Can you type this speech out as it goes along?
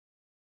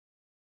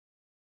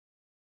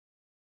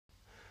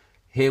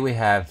Here we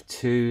have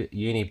two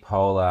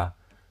unipolar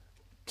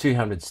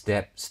 200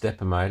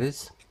 stepper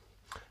motors,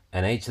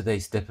 and each of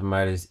these stepper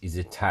motors is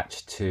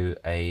attached to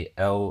a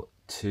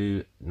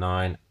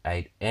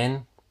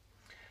L298N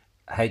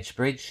H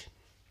bridge,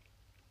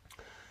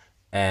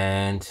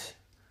 and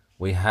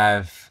we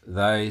have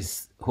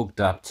those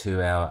hooked up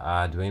to our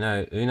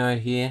Arduino Uno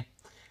here,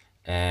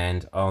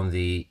 and on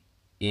the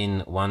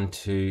in 1,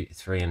 2,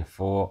 3, and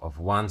 4 of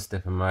one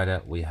stepper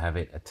motor, we have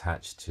it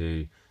attached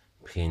to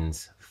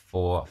pins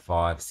 4,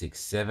 5, 6,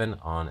 7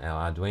 on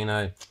our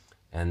Arduino,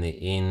 and the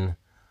in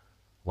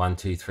 1,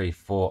 2, 3,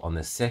 4 on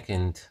the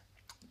second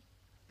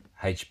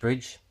H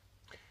bridge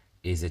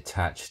is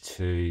attached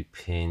to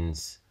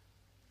pins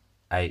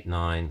 8,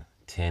 9,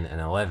 10, and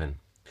 11.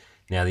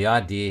 Now the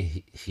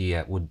idea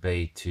here would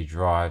be to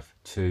drive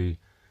the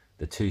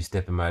two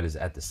stepper motors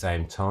at the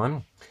same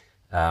time.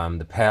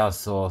 The power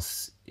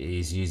source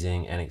is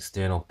using an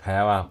external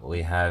power.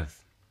 We have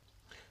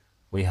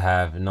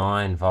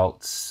 9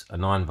 volts, a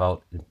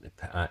 9-volt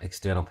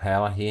external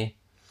power here,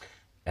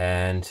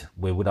 and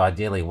we would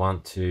ideally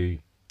want to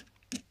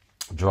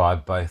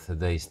drive both of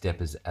these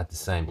steppers at the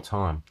same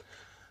time.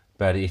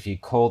 But if you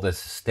call the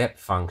step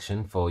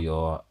function for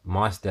your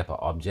myStepper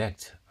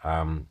object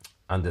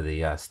under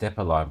the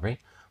stepper library,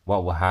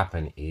 what will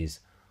happen is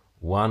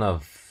one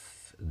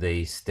of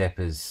the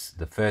steppers,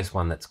 the first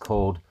one that's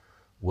called,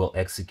 will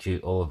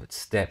execute all of its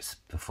steps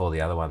before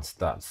the other one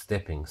starts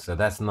stepping. So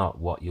that's not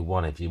what you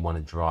want if you want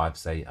to drive,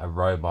 say, a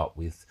robot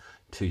with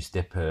two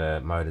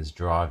stepper motors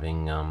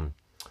driving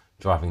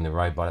the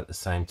robot at the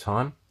same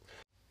time.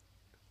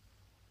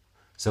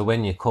 So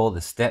when you call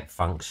the step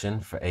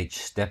function for each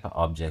stepper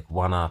object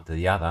one after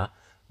the other,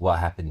 what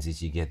happens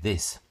is you get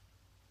this.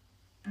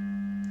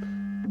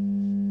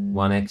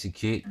 One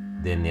execute,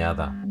 then the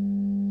other.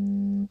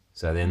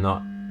 So they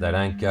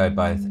don't go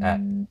both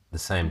at the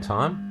same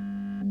time.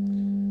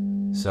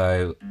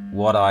 So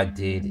what I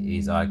did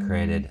is I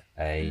created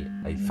a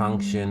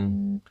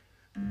function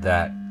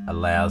that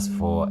allows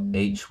for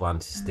each one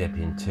to step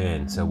in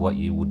turn. So what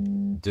you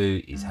would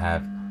do is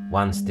have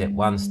one step,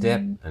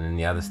 and then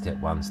the other step,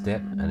 one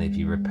step, and if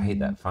you repeat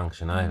that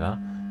function over,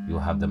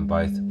 you'll have them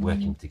both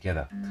working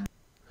together.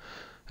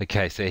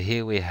 Okay, so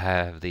here we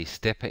have the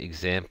stepper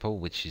example,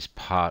 which is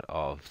part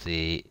of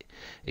the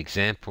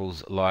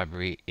examples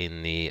library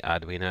in the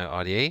Arduino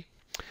IDE.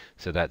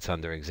 So that's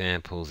under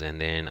examples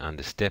and then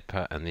under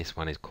stepper, and this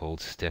one is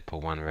called stepper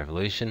 1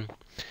 revolution.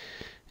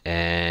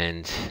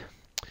 And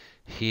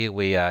here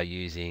we are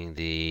using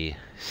the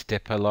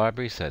stepper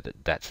library, so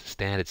that's the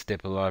standard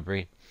stepper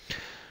library.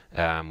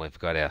 We've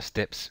got our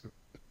steps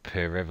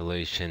per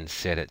revolution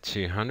set at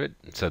 200,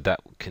 so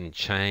that can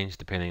change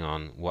depending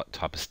on what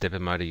type of stepper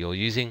motor you're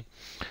using.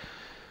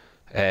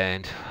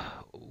 And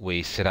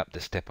we set up the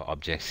stepper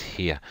objects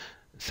here.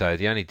 So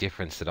the only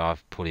difference that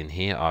I've put in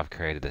here, I've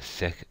created a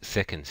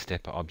second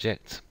stepper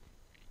object.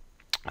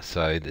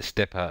 So the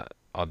stepper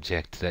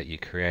object that you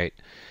create,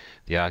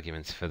 the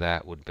arguments for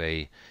that would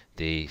be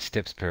the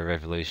steps per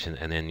revolution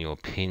and then your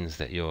pins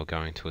that you're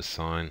going to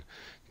assign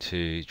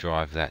to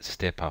drive that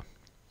stepper.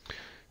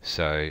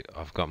 So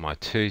I've got my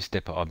two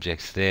stepper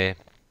objects there,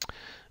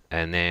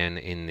 and then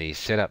in the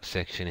setup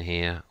section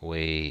here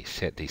we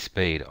set the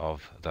speed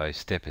of those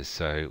steppers.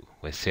 So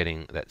we're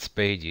setting that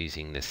speed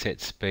using the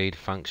set speed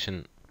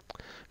function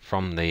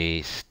from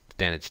the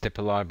standard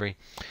stepper library,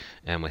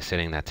 and we're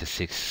setting that to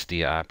 60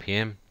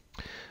 RPM.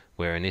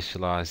 We're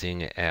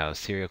initializing our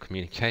serial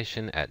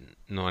communication at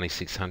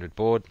 9600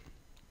 baud,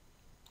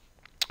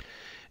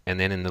 and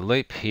then in the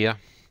loop here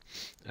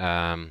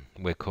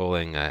we're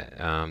calling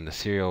the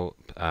serial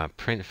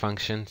print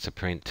function to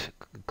print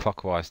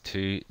clockwise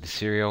to the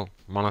serial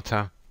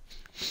monitor,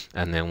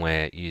 and then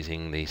we're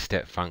using the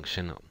step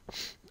function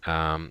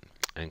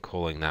and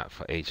calling that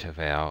for each of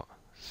our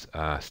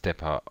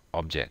stepper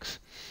objects.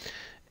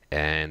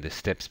 And the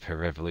steps per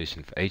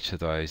revolution for each of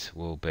those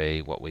will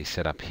be what we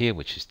set up here,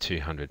 which is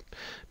 200,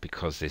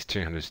 because there's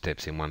 200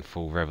 steps in one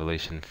full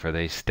revolution for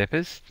these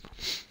steppers.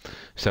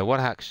 So what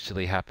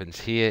actually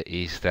happens here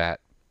is that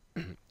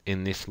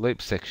in this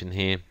loop section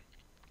here,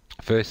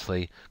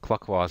 firstly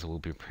clockwise will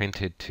be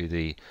printed to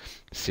the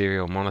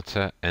serial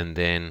monitor, and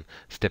then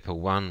stepper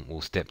 1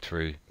 will step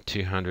through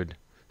 200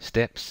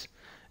 steps,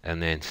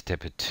 and then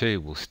stepper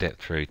 2 will step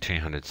through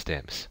 200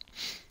 steps.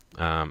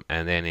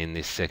 And then in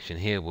this section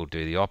here we'll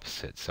do the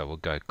opposite, so we'll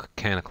go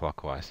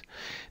counterclockwise.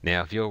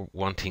 Now if you're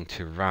wanting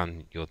to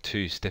run your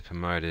two stepper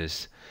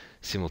motors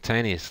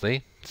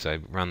simultaneously, so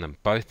run them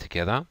both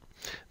together,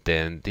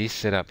 then this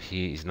setup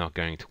here is not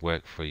going to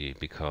work for you,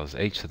 because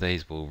each of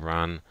these will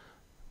run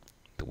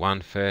the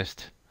one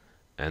first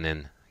and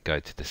then go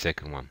to the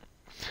second one.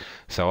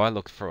 So I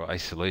looked for a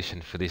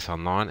solution for this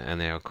online,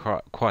 and there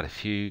are quite a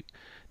few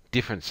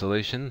different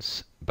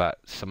solutions, but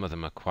some of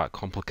them are quite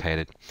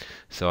complicated.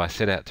 So I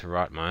set out to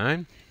write my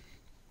own,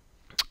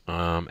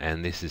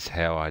 and this is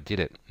how I did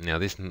it. Now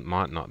this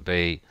might not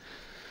be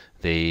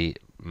the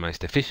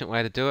most efficient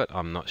way to do it,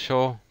 I'm not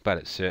sure, but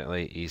it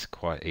certainly is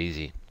quite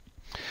easy.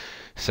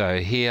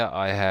 So here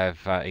I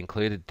have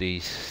included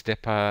the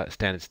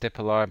standard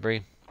stepper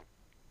library,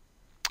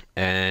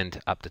 and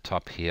up the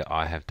top here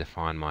I have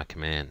defined my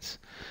commands.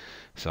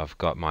 So I've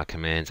got my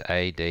commands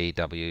A, D,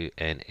 W,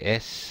 and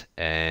S,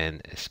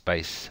 and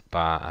space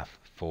bar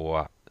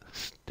for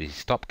the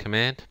stop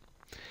command.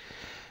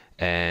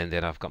 And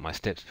then I've got my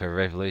steps per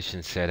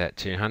revolution set at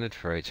 200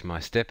 for each of my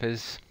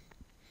steppers.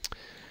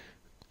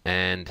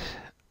 And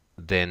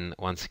then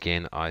once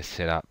again I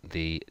set up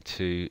the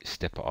 2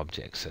 stepper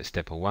objects. So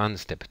stepper 1,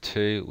 stepper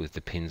 2 with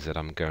the pins that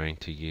I'm going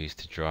to use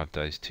to drive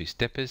those 2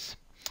 steppers.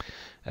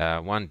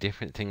 One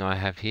different thing I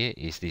have here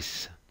is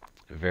this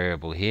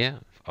variable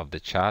here of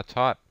the char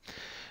type,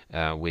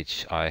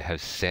 which I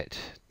have set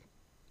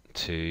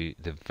to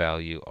the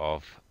value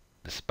of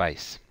the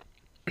space.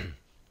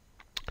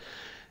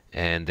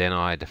 And then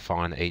I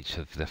define each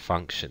of the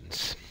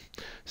functions.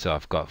 So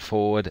I've got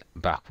forward,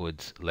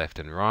 backwards, left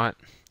and right.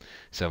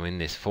 So in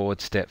this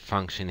forward step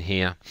function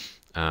here,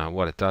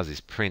 what it does is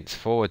prints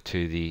forward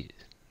to the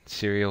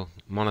serial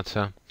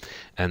monitor,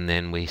 and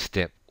then we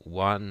step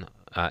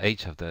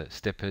each of the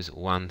steppers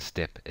 1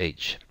 step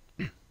each.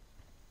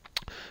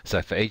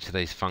 So for each of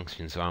these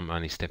functions I'm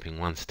only stepping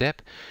 1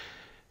 step.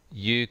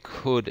 You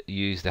could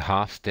use the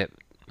half step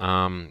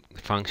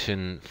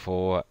function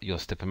for your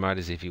stepper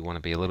motors if you want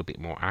to be a little bit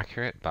more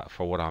accurate, but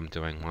for what I'm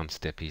doing, 1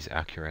 step is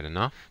accurate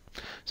enough.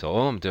 So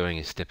all I'm doing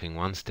is stepping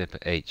 1 step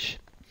each.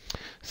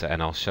 So,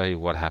 and I'll show you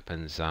what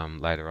happens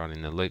later on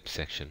in the loop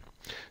section.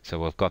 So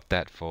we've got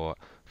that for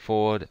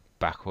forward,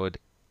 backward,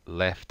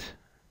 left,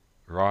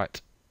 right,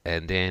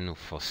 and then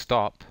for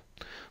stop,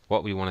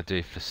 what we want to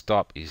do for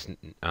stop is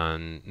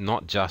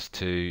not just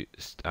to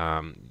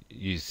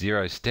use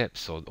 0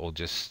 steps or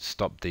just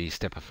stop the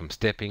stepper from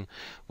stepping.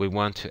 We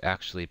want to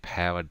actually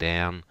power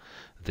down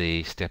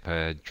the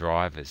stepper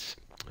drivers,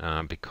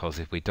 because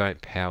if we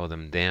don't power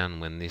them down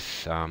when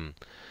this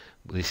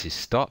is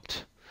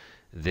stopped,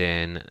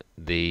 then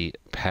the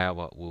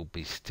power will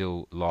be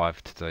still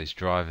live to those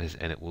drivers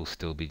and it will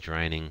still be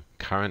draining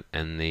current,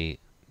 and the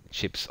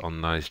chips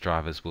on those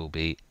drivers will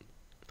be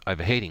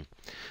overheating.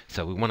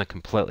 So we want to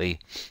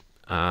completely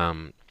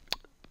power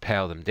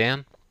them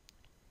down.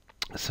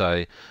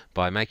 So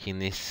by making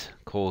this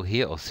call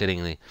here, or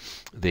setting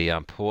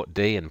the port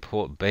D and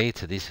port B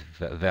to this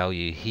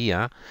value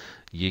here,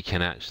 you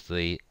can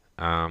actually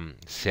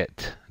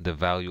set the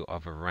value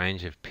of a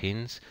range of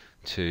pins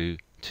to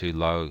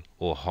low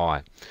or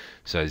high.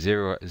 So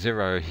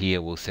 0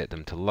 here will set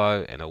them to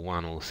low, and a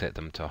 1 will set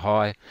them to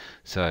high.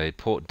 So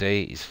port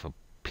D is for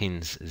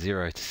pins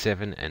 0 to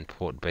 7, and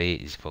port B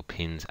is for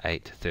pins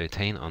 8 to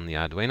 13 on the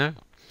Arduino.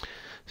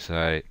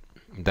 So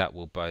that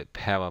will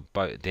power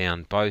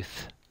down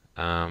both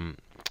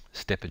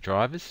stepper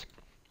drivers.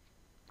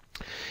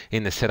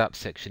 In the setup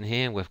section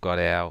here, we've got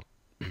our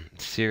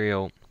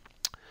serial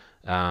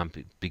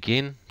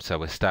begin. So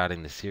we're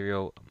starting the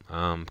serial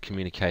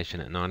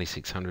communication at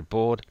 9600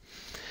 baud,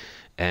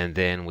 and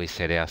then we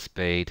set our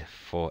speed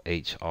for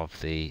each of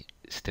the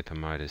stepper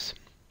motors.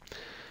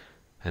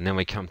 And then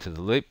we come to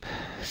the loop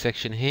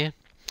section here,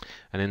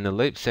 and in the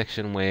loop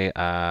section we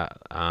are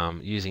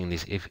using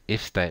this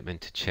if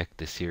statement to check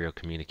the serial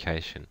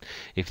communication.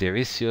 If there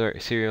is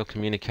serial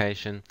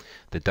communication,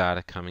 the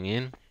data coming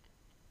in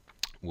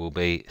will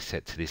be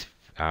set to this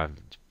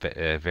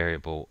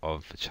variable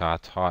of char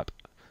type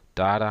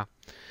data,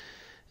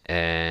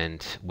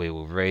 and we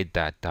will read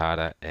that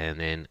data and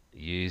then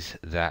use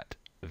that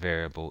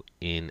variable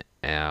in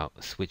our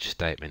switch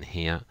statement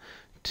here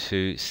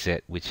to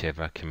set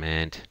whichever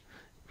command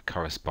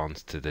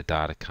corresponds to the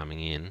data coming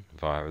in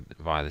via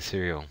the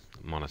serial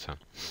monitor.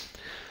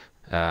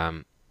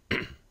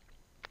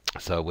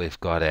 So we've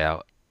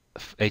got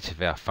each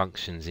of our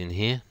functions in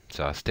here.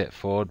 So I step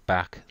forward,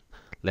 back,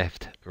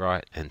 left,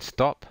 right, and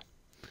stop.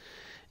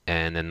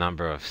 And the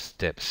number of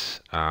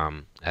steps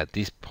at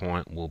this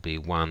point will be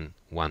one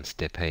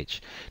step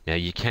each. Now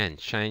you can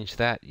change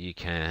that. You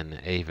can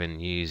even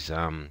use,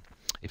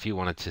 if you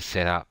wanted to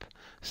set up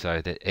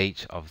so that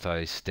each of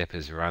those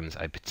steppers runs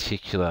a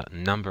particular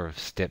number of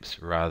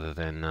steps rather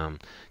than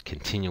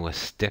continuous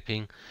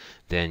stepping,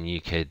 then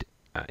you could,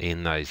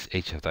 in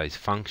each of those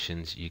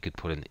functions, you could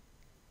put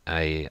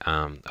a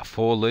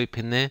for loop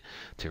in there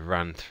to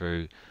run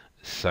through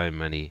so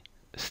many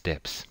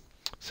steps.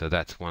 So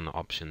that's one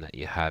option that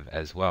you have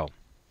as well.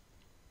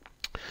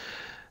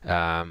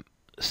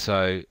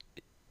 So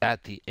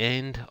at the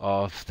end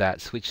of that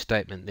switch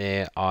statement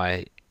there,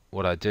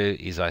 what I do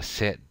is I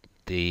set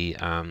the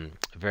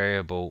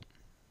variable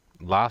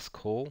last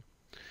call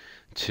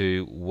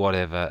to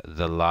whatever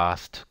the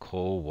last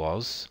call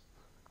was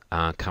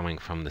coming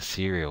from the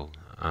serial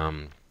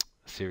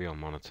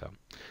monitor.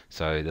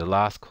 So the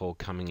last call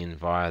coming in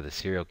via the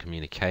serial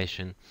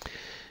communication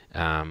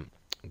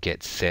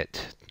gets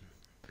set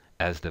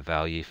as the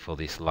value for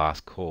this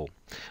last call.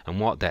 And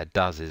what that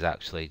does is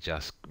actually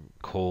just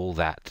call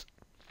that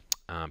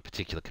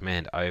particular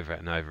command over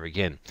and over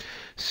again.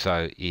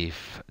 So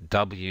if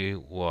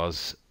W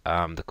was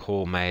the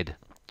call made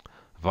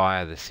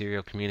via the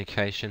serial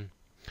communication,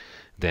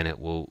 then it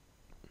will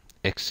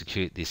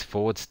execute this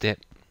forward step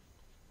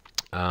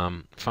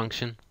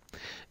function,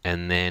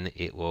 and then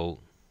it will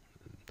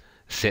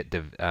set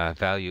the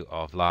value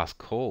of last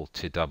call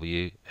to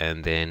W,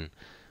 and then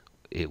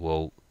it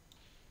will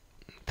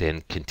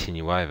then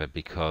continue over,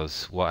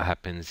 because what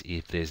happens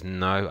if there's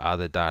no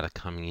other data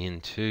coming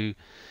into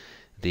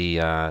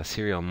the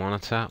serial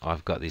monitor,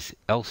 I've got this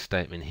else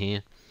statement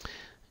here,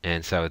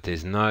 and so if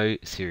there's no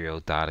serial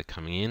data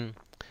coming in,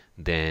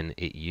 then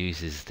it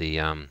uses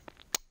the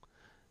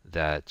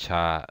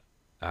char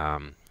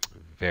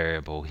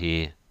variable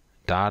here,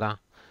 data,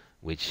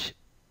 which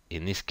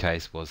in this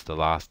case was the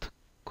last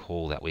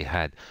call that we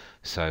had.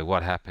 So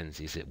what happens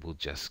is it will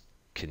just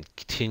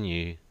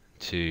continue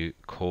to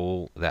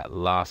call that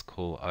last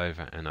call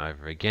over and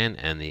over again,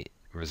 and the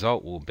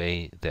result will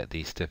be that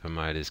the stepper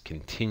motors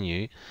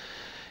continue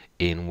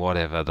in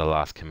whatever the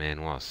last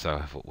command was. So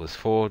if it was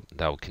forward,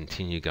 they'll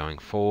continue going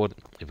forward.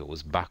 If it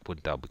was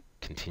backward, they'll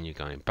continue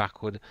going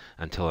backward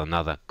until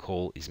another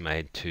call is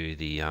made to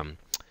the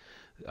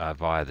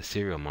via the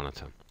serial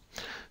monitor.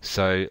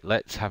 So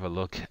let's have a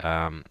look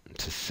to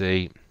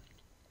see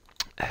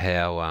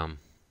how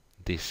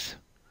this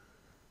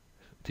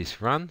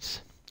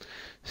runs.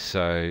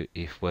 So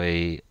if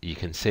you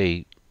can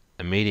see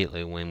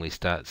immediately when we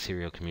start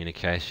serial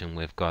communication,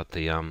 we've got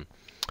the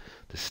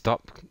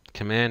stop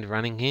command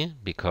running here,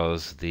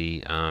 because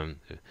the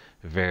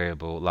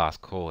variable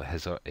last call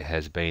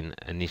has been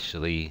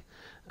initially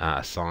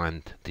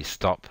assigned the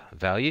stop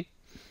value.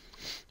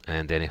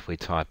 And then if we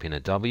type in a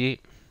W,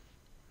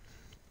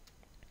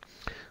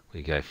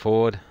 we go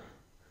forward,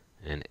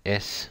 and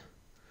S,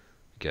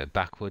 we go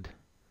backward,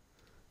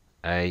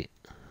 A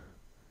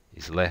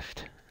is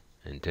left,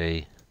 and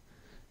D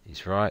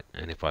is right,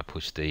 and if I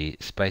push the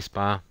space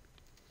bar,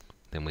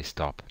 then we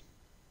stop.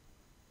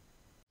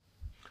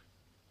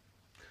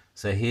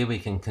 So here we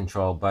can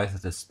control both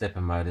of the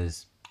stepper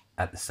motors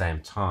at the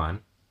same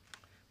time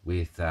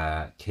with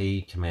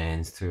key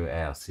commands through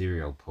our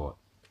serial port.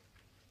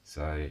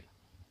 So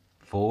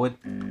forward,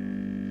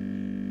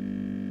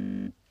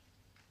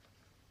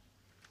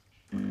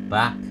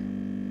 back,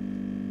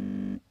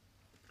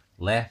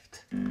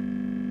 left, and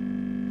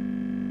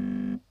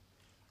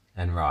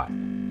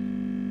right.